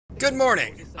Good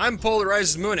morning, I'm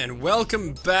PolarizedMoon, and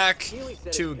welcome back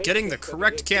to getting the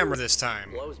correct camera this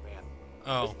time.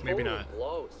 Oh, maybe not.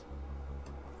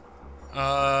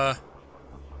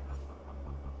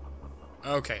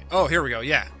 Okay. Oh, here we go,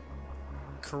 yeah.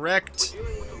 Correct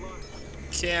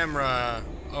camera.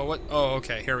 Oh, what? Oh,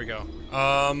 okay, here we go.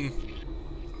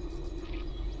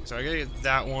 So I gotta get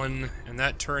that one, and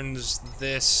that turns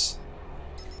this,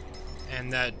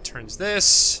 and that turns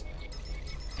this.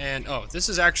 And, oh, this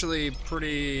is actually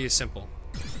pretty simple.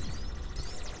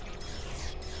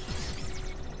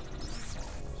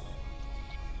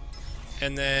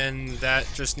 And then that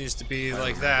just needs to be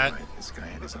like that. Right. This guy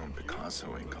had his own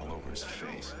Picasso ink all over his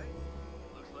face.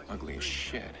 Ugly as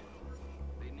shit.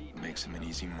 Makes him an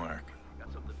easy mark.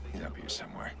 He's up here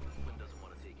somewhere.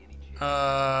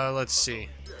 Let's see.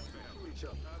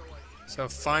 So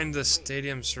find the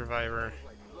stadium survivor.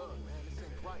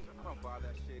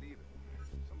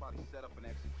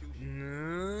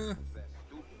 No.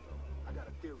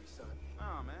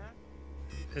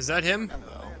 Is that him?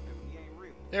 Hello.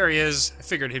 There he is. I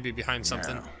figured he'd be behind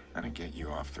something. Now, how to get you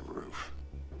off the roof?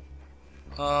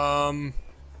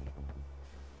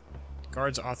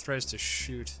 Guards authorized to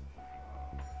shoot.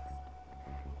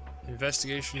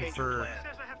 Investigation for...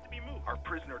 Our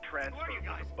prisoner transfer was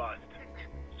a bust.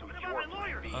 So it's your plan.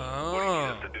 Oh. What do you need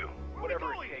us to do?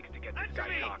 Whatever it takes to get this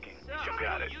guy talking. You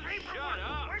got it. Shut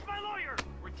up! Where's my lawyer?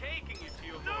 We're taking you to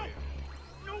your No! lawyer.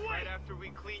 No way! Right after we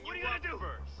clean What are you you up gonna do?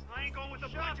 first. I ain't going with a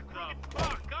Shut bunch of the crooked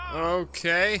fuck up!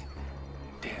 Okay.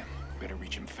 Damn, better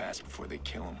reach him fast before they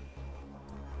kill him.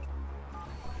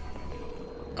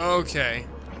 Okay.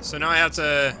 So now I have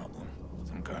to... Problem.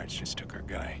 Some guards just took our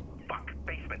guy. Fuck.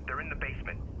 Basement. They're in the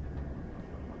basement.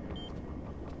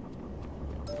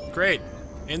 Great.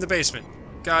 In the basement.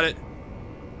 Got it.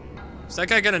 Is that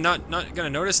guy gonna not gonna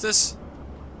notice this?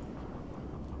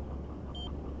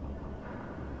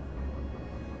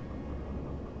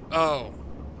 Oh.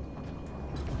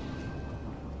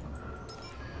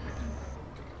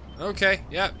 Okay,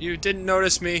 yeah, you didn't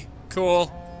notice me.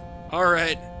 Cool.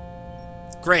 Alright.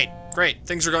 Great, great.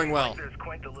 Things are going well. There's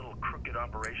quite the little crooked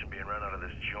operation being run out of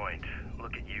this joint.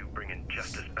 Look at you bringing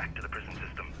justice back to the prison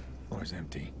system. Floor's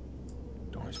empty.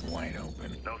 Door's wide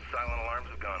open. No silent alarms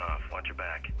have gone off. Watch your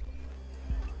back.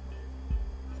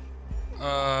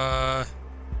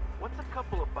 What's a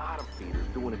couple of bottom feeders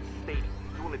doing at the stadium?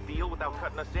 Doing a deal without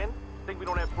cutting us in? Think we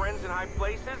don't have friends in high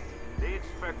places? They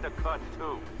expect a cut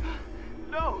too.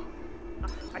 No!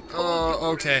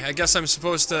 Okay, I guess I'm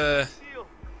supposed to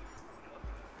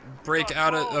break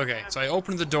out of... Okay, so I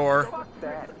opened the door.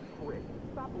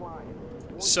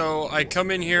 So I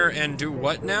come in here and do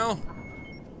what now?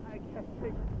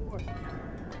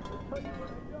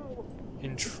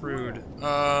 Intrude.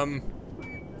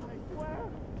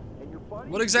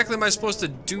 What exactly am I supposed to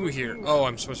do here? Oh,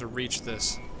 I'm supposed to reach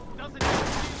this.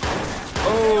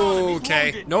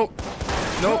 Okay. Nope.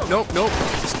 Nope, nope, nope.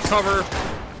 Just cover.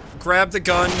 Grab the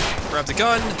gun. Grab the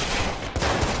gun.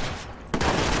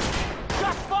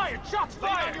 Shots fired! Shots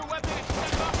fired! Your weapon and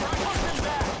step up right. Push him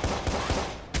back!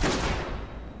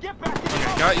 Get back in the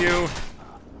Okay, got you.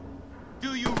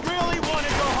 Do you really want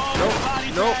to go home Nope, with a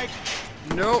body nope. bag?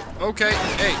 Nope. Okay.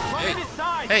 Hey, Right hey.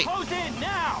 inside. Hey. Close in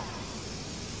now!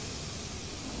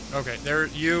 Okay, there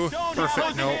you. Don't Perfect.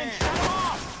 close Nope. in. Shut him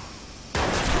off.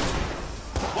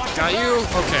 Watch Got your you.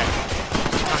 back. Okay.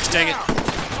 Gosh, dang it.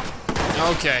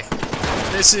 Okay.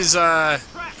 This is, There's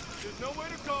nowhere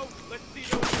to go. Let's see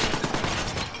those.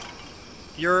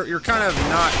 You're kind of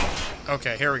not...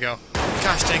 Okay, here we go.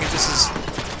 Gosh, dang it, this is...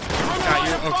 Got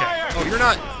you. Okay. Oh, you're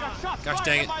not... Gosh,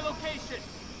 dang it.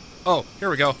 Oh, here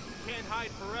we go. Can't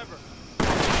hide forever.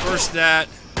 First that.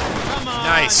 Come on.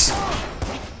 Nice.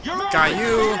 Got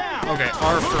you. Okay,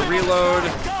 R for reload.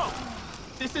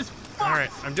 This is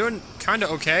Alright, I'm doing kind of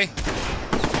okay.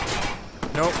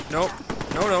 Nope, nope.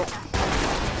 No, no.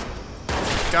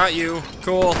 Got you.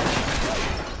 Cool.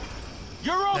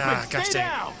 You're open. Ah, gosh Stay dang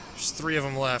it. down. There's 3 of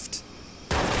them left.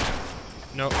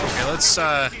 Nope. Okay, let's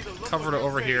cover to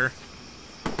over here.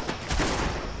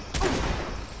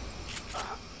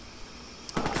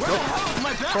 Nope.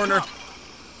 Corner.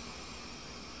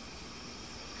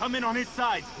 Come in on his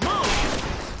side. Move.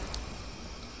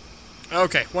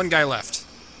 Okay, 1 guy left.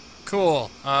 Cool.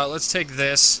 Let's take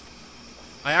this.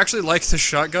 I actually like the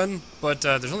shotgun, but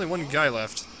there's only 1 guy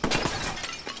left.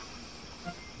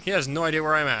 He has no idea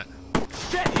where I'm at.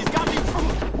 Shit, he's got me.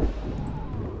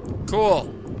 Cool.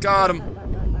 Got him.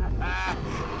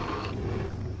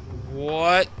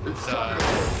 What the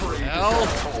hell?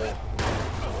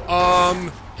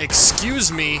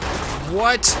 Excuse me.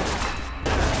 What?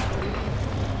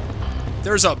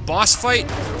 There's a boss fight?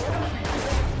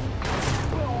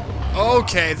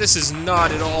 Okay, this is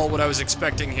not at all what I was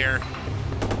expecting here.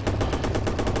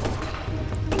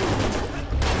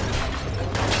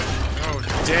 Oh,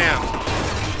 damn.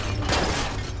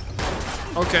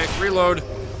 Okay, reload.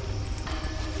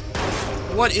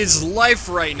 What is life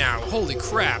right now? Holy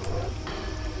crap.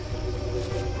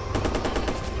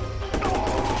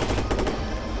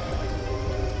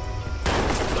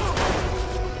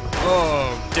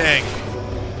 Oh, dang.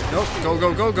 Nope. Go,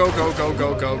 go, go, go, go, go,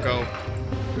 go, go, go.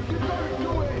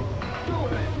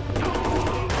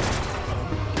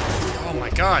 Oh my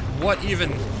god, what even?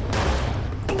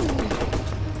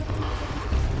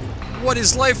 What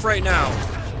is life right now?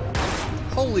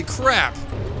 Holy crap.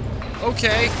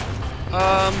 Okay.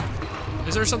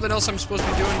 Is there something else I'm supposed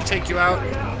to be doing to take you out?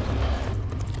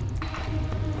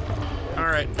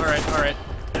 Alright, alright, alright.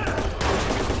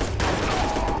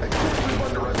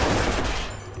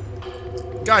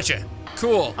 Gotcha.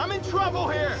 Cool. I'm in trouble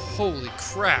here. Holy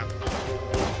crap.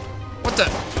 What the?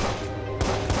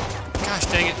 Gosh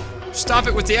dang it. Stop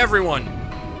it with the everyone.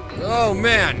 Oh,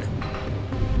 man.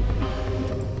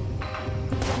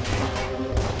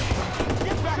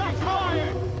 Get back,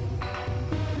 fired.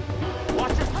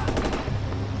 Watch it.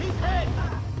 He's hit.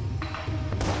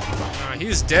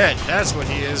 He's dead. That's what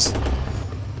he is.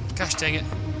 Gosh dang it.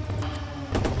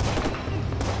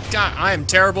 God, I am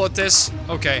terrible at this.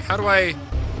 Okay, how do I...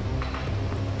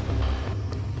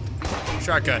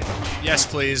 Shotgun. Yes,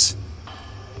 please.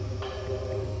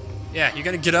 Yeah, you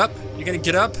gonna get up? You gonna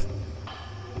get up?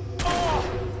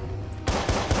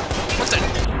 What the?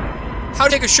 How to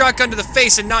take a shotgun to the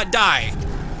face and not die?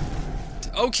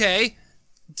 Okay.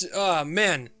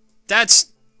 Man.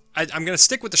 That's... I'm gonna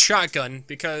stick with the shotgun,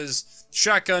 because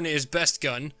shotgun is best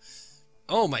gun.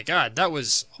 Oh my god, that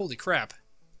was... Holy crap.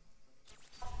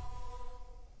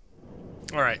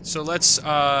 Alright, so let's,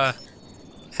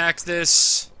 hack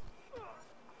this.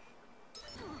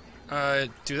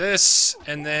 Do this,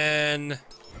 and then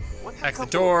hack the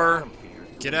door,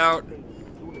 get out,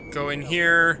 go in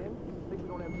here,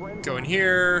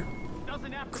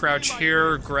 crouch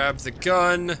here, grab the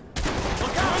gun.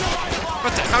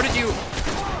 What the? How did you...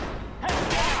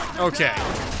 Okay.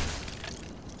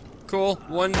 Cool,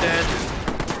 one dead.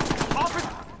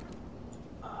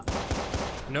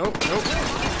 Nope, nope.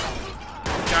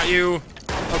 Got you.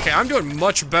 Okay, I'm doing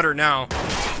much better now.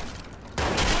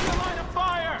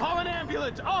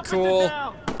 Cool.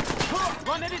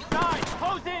 Run at his side.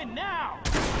 Close in now.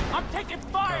 I'm taking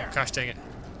fire. Oh, gosh dang it.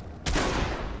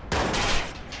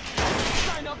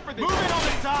 Sign up for this. Move it on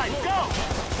the side. Go.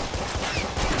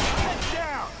 Head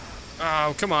down.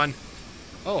 Oh, come on.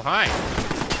 Oh, hi.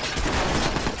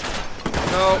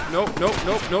 No, nope, nope,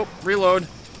 nope, nope. Reload.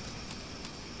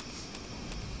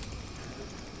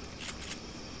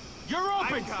 You're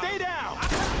open. Stay down.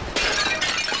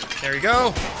 There you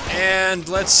go. And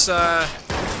let's,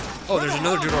 Oh, there's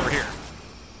another dude over here.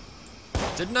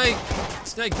 Didn't I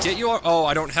get you all? Oh,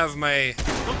 I don't have my...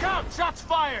 Look out! Shots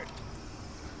fired!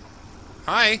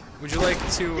 Hi, would you like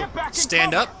to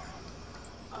stand up?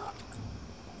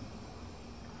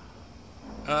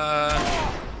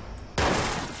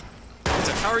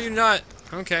 How are you not?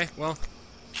 Okay, well.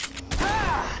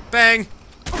 Bang!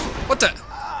 What the?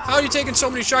 How are you taking so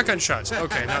many shotgun shots?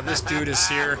 Okay, now this dude is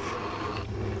here.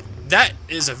 That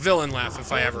is a villain laugh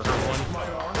if I ever heard one.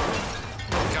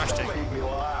 Oh, gosh dang.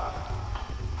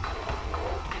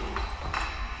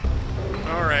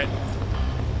 Alright.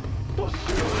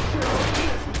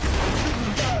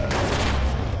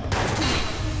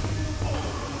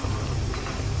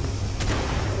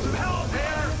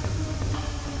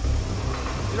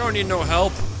 You don't need no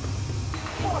help.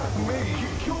 Fuck me, he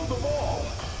killed them all.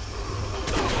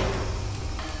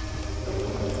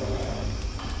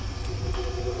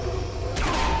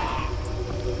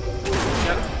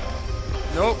 Yep.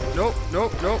 Nope, nope,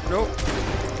 nope, nope, nope.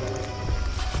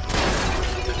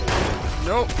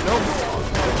 Nope, nope.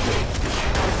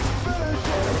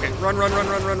 Okay, run, run, run,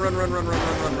 run, run, run, run, run, run,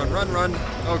 run, run, run, run.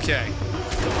 Okay.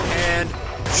 And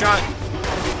shot.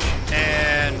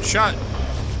 And shot.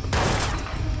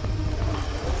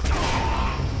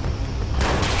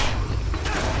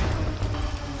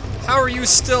 How are you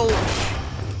still...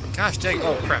 Gosh dang.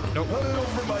 Oh, crap. Nope.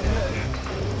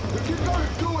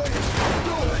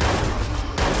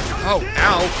 Oh,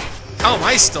 ow. How am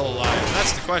I still alive?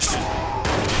 That's the question.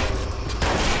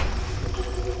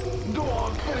 Go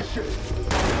on, finish it.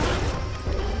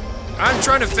 I'm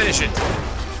trying to finish it.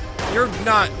 You're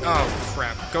not... Oh,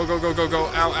 crap. Go, go, go, go, go.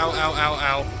 Ow, ow, ow, ow,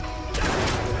 ow.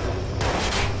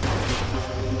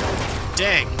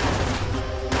 Dang.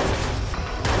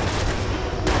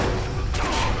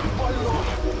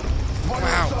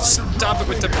 Wow, stop it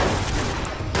with the...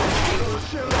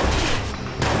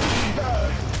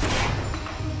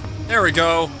 There we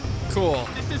go. Cool.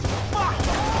 This is fucked!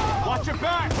 Watch your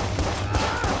back!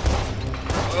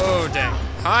 Oh, dang.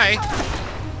 Hi.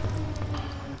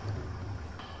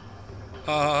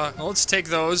 Let's take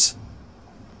those.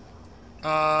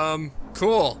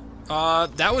 Cool.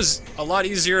 That was a lot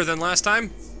easier than last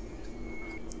time.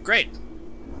 Great.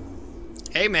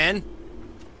 Hey, man.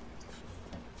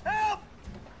 Help!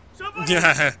 Somebody!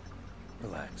 Yeah.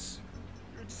 Relax.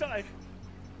 You're inside.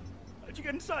 How'd you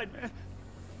get inside, man?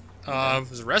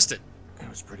 Was arrested. It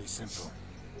was pretty simple.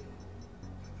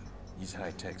 These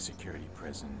high-tech security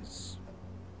prisons,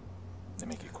 they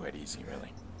make it quite easy,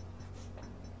 really.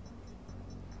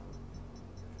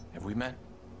 Have we met?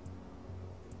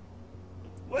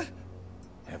 What?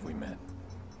 Have we met?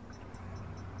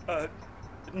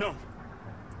 No.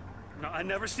 No, I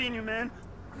never seen you, man.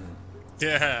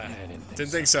 Yeah. I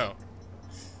Didn't think so.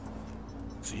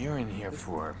 So you're in here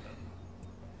for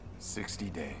 60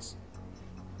 days.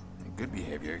 In good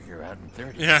behavior, you're out in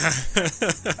 30. Yeah.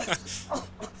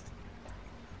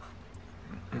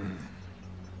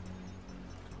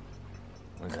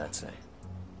 What does that say?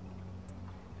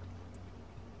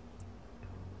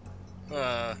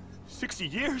 60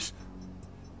 years?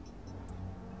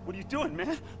 What are you doing,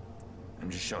 man? I'm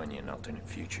just showing you an alternate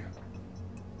future.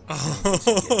 Oh. Get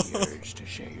the urge to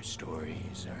share your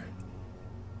stories or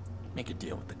make a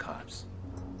deal with the cops.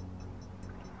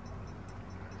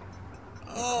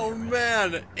 Oh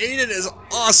man, Aiden is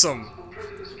awesome.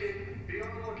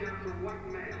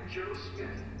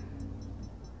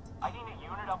 I need a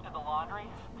unit up to the laundry.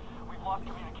 We've lost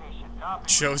communication.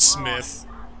 Joe Smith.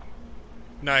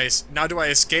 Nice. Now do I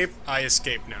escape? I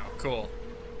escape now. Cool.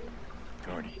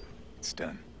 Gordy, it's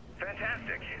done.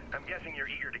 Fantastic. I'm guessing you're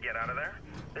eager to get out of there.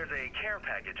 There's a care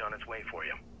package on its way for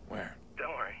you. Where?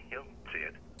 Don't worry, you'll see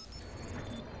it.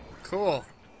 Cool.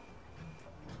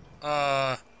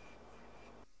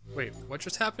 Wait, what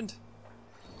just happened?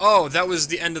 Oh, that was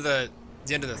the end of the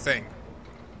thing.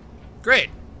 Great.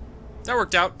 That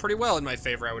worked out pretty well in my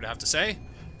favor, I would have to say.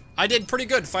 I did pretty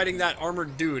good fighting that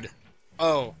armored dude.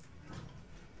 Oh.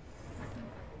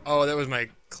 Oh, that was my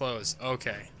clothes.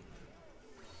 Okay.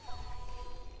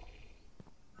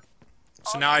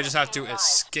 So now I just have to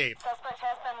escape. Suspect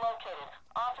has been located.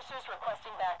 Officers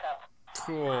requesting backup.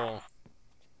 Cool.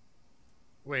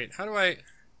 Wait, how do I...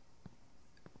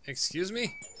 Excuse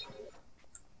me?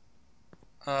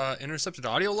 Intercepted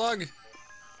audio log? Well,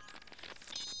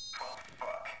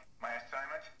 fuck. My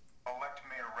assignment? Elect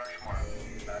Mayor Rushmore.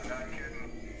 I'm not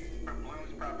kidding. For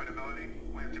Bloom's profitability,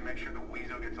 we have to make sure the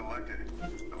Weasel gets elected.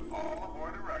 So all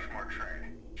aboard the Rushmore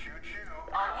train. Choo-choo.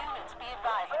 All units be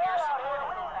advised of your support.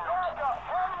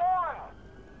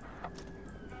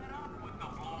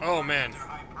 Oh, man.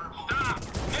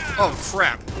 Oh,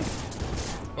 crap.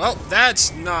 Well,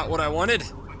 that's not what I wanted.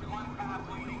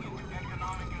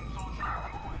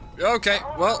 Okay,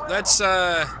 well, let's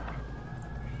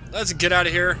get out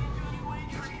of here.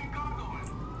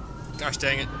 Gosh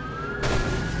dang it.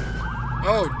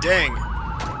 Oh, dang.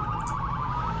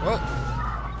 Well,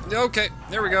 okay,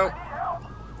 there we go.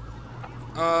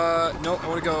 No, I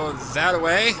want to go that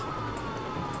way.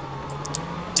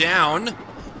 Down.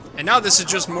 And now this is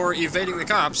just more evading the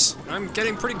cops. I'm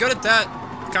getting pretty good at that,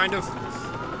 kind of.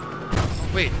 Oh,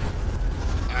 wait.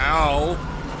 Ow.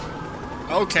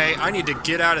 Okay, I need to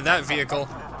get out of that vehicle.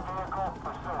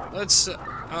 Let's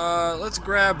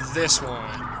grab this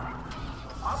one.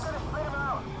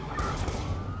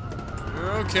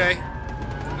 Okay.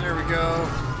 There we go.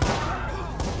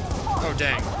 Oh,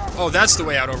 dang. Oh, that's the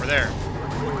way out over there.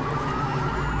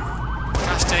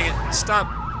 Gosh dang it. Stop.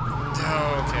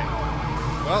 Okay.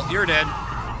 Well, you're dead.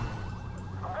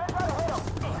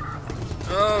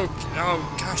 Oh,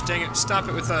 gosh dang it. Stop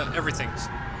it with everything.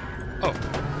 Oh,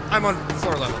 I'm on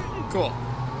floor level. Cool.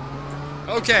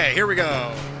 Okay, here we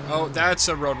go. Oh, that's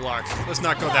a roadblock. Let's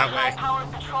not go that way.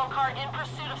 High-powered patrol car in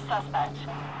pursuit of suspect.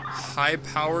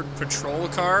 High-powered patrol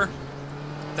car?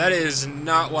 That is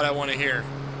not what I want to hear.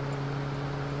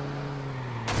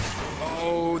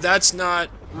 Oh, that's not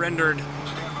rendered.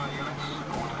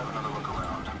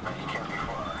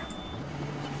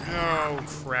 Oh,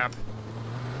 crap.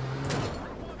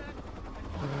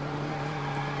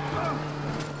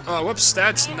 Oh, whoops,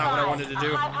 that's not what I wanted to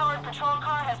do. A high-powered patrol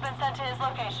car has been sent to his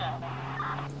location.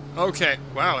 Okay,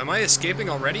 wow, am I escaping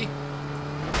already?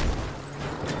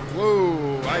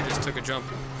 Whoa, I just took a jump.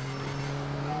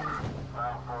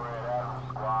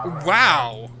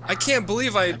 Wow, I can't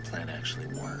believe I... That plan actually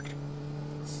worked.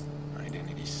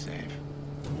 Identity safe.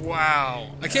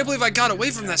 Wow, I can't believe I got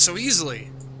away from that so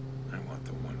easily. I want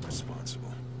the one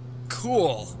responsible.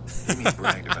 Cool. Amy's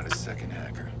bragged about a second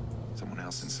hacker. Someone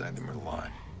else inside the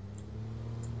Merlot.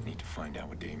 Need to find out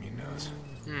what Damien knows.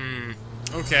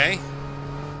 Okay.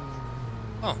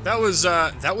 Oh, that was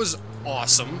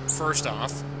awesome, first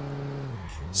off.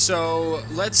 So,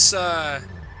 let's,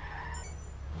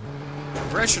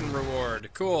 progression reward.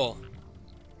 Cool.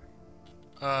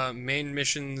 Main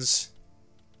missions.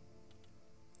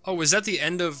 Oh, was that the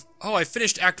end of... Oh, I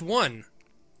finished Act 1.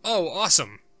 Oh,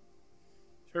 awesome.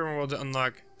 Share world to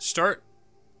unlock. Start.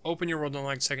 Open your world to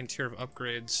unlock second tier of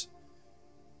upgrades.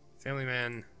 Family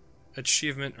Man.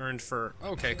 Achievement earned for...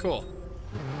 Okay, cool.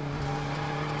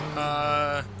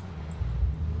 Oh,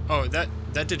 that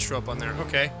did show up on there.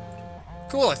 Okay.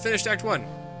 Cool, I finished Act 1.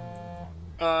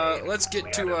 Let's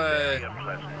get to, Very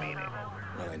unpleasant meeting.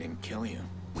 Well, I didn't kill you.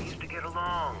 We used to get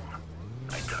along.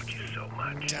 I taught you so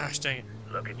much. Gosh dang it.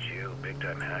 Look at you,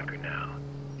 big-time hacker now.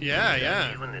 Yeah,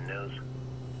 yeah. You in the news?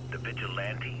 The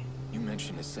vigilante? You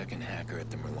mentioned a second hacker at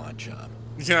the Merlot job.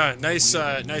 Yeah, nice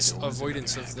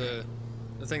avoidance of the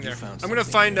thing there. I'm gonna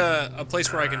find a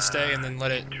place where I can stay and then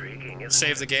let it Intriguing, isn't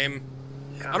save the game.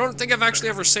 I don't think I've actually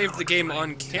ever saved the game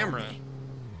on camera.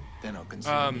 Then I'll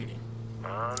consider a meeting.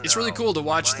 Oh, It's really no. cool to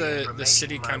watch My the information,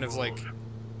 city my kind of like rules.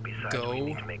 Besides, go. we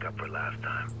need to make up for last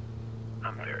time.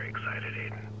 I'm very excited,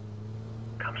 Aiden.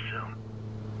 Come soon.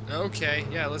 Okay,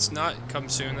 yeah, let's not come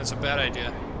soon. That's a bad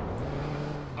idea.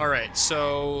 Alright,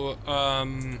 so, oh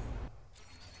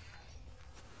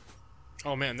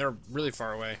man, they're really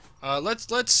far away.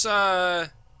 Let's, oh,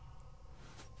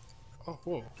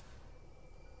 whoa.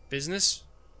 Business?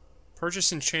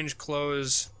 Purchase and change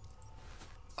clothes.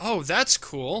 Oh, that's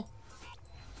cool.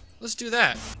 Let's do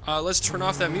that. Let's turn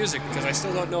off that music, because I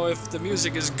still don't know if the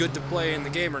music is good to play in the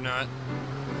game or not.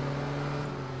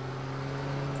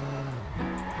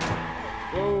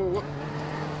 Whoa.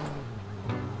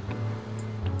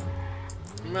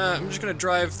 I'm just gonna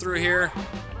drive through here.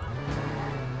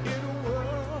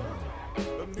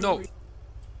 No.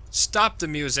 Stop the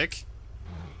music.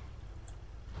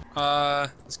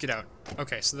 Let's get out.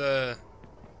 Okay, so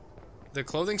the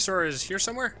clothing store is here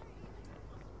somewhere?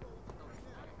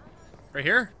 Right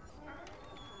here?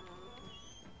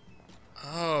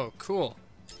 Oh, cool.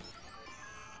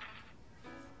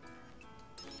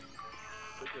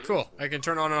 Cool. I can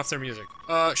turn on and off their music.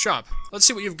 Shop. Let's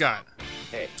see what you've got.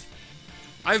 Hey.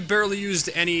 I've barely used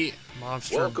any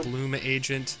mobster, Welcome. Bloom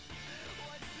agent,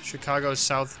 Chicago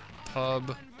South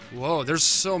Pub. Whoa, there's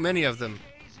so many of them.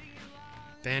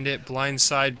 Bandit,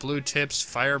 Blindside, Blue Tips,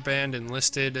 Fireband,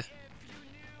 Enlisted,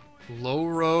 Low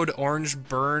Road, Orange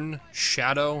Burn,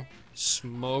 Shadow,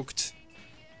 Smoked,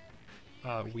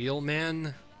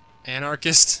 Wheelman,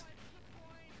 Anarchist,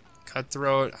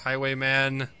 Cutthroat,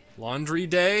 Highwayman, Laundry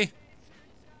Day.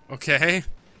 Okay.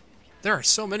 There are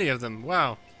so many of them.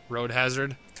 Wow. Road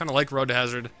Hazard. Kind of like Road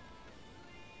Hazard.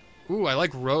 Ooh, I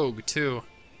like Rogue, too.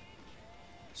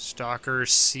 Stalker,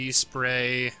 Sea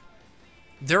Spray.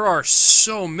 There are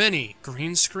so many.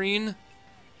 Green Screen.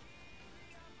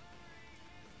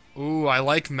 Ooh, I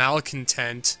like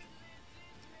Malcontent.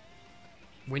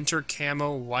 Winter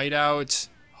Camo, Whiteout.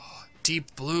 Oh,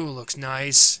 Deep Blue looks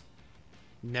nice.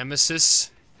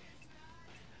 Nemesis.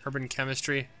 Urban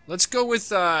Chemistry. Let's go with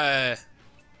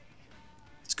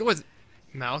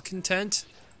Malcontent.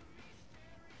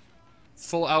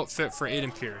 Full outfit for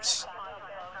Aiden Pierce.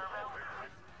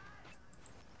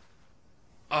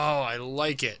 Oh, I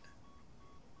like it.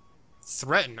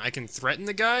 Threaten. I can threaten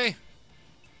the guy?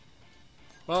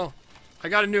 Well, I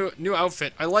got a new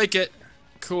outfit. I like it.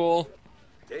 Cool.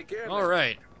 Take care.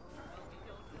 Alright.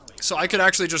 So I could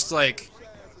actually just, like,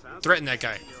 threaten that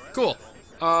guy. Cool.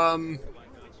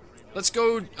 Let's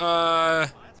go, I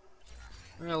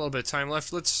got a little bit of time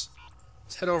left. Let's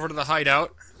head over to the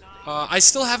hideout. I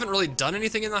still haven't really done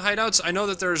anything in the hideouts. I know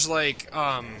that there's, like,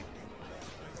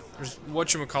 there's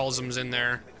whatchamacallsums in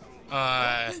there.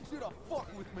 Gosh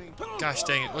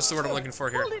dang it. What's the word I'm looking for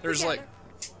here? There's, like...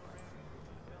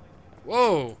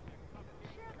 Whoa!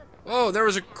 Whoa, there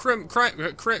was a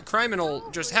criminal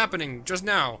just happening just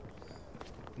now.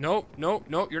 Nope, nope,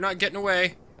 nope, you're not getting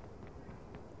away.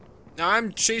 Now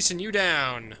I'm chasing you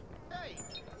down. Hey,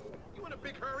 you in a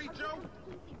big hurry, Joe?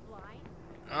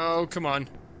 Oh, come on.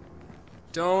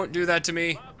 Don't do that to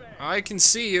me. I can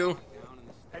see you.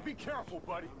 Hey, be careful,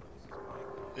 buddy.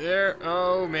 There.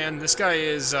 Oh, man. This guy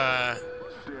is, Stand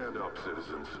up,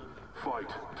 citizens. Fight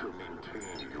to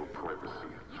maintain your privacy.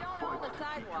 Fight to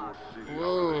keep your city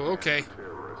Whoa, okay.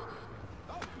 terrorists.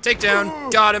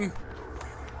 Takedown. Got him.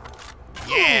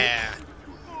 Yeah.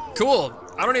 Cool.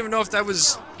 I don't even know if that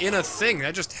was in a thing.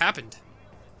 That just happened.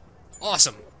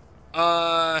 Awesome.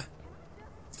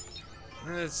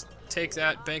 Let's take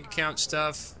that bank account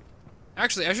stuff.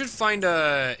 Actually, I should find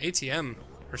a ATM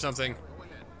or something.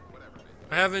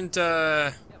 I haven't,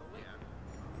 Oh,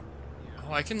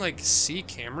 I can, like, see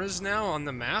cameras now on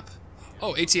the map?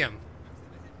 Oh, ATM.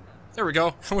 There we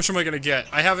go. How much am I gonna get?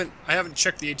 I haven't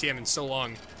checked the ATM in so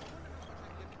long.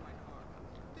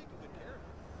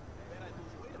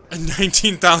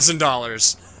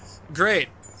 $19,000. Great.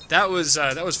 That was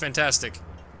fantastic.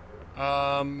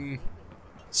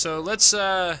 So let's,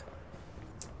 oh,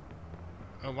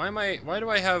 why do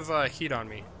I have, heat on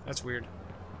me? That's weird.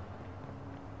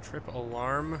 Trip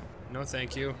alarm. No,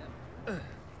 thank you.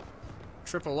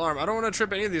 Trip alarm. I don't want to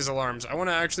trip any of these alarms. I want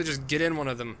to actually just get in one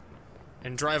of them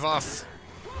and drive off.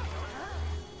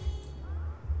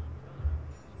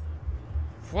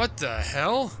 What the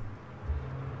hell?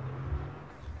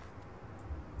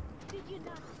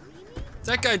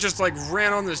 That guy just like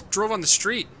drove on the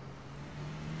street.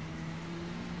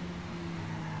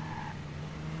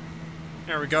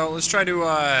 There we go. Let's try to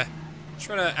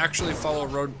actually follow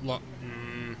road law.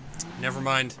 Never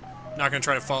mind. Not gonna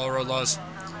try to follow road laws.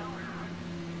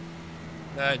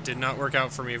 That did not work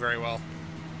out for me very well.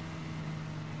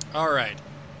 Alright.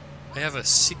 I have a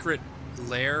secret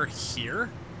lair here.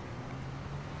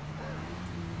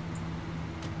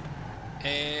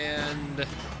 And...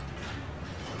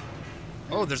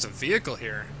 oh, there's a vehicle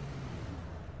here.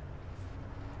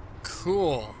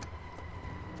 Cool.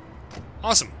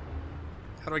 Awesome.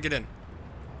 How do I get in?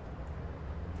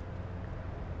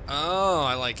 Oh,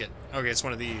 I like it. Okay, it's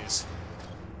one of these.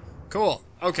 Cool.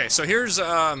 Okay, so here's,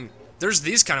 there's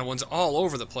these kind of ones all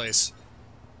over the place.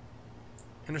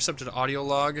 Intercepted audio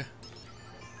log. I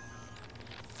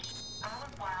was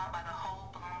wowed by the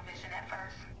whole Bloom vision at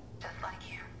first, just like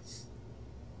you.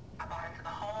 I bought into the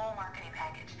whole marketing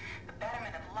package, the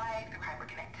betterment of life through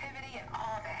hyperconnectivity and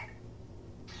all that.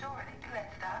 Sure, they do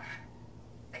that stuff.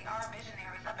 They are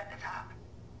visionaries up at the top.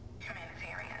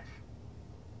 Humanitarians.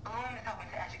 Bloom is hoping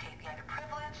to educate the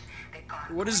underprivileged. They've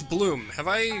gone. What is Bloom? Have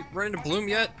I run into Bloom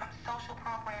yet? From social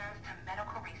programs to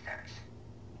medical research.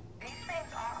 These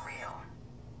things aren't real.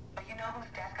 But you know whose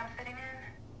desk I'm sitting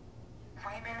in?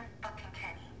 Raymond fucking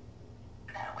Kenny.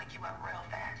 That'll wake you up real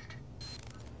fast.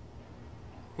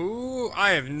 Who?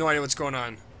 I have no idea what's going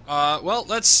on. Well,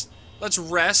 let's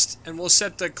rest, and we'll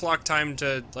set the clock time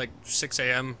to, like, 6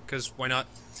 a.m., because why not?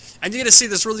 And you're gonna see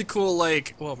this really cool,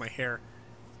 like, whoa, my hair.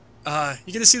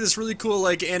 You're gonna see this really cool,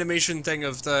 like, animation thing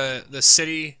of the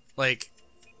city, like,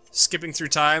 skipping through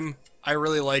time. I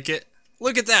really like it.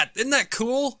 Look at that! Isn't that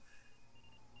cool?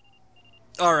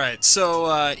 Alright, so,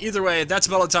 either way, that's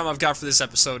about all the time I've got for this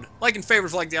episode. Like and favorite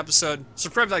if you like the episode,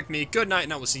 subscribe if you like me, good night,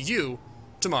 and I will see you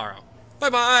tomorrow.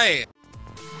 Bye-bye!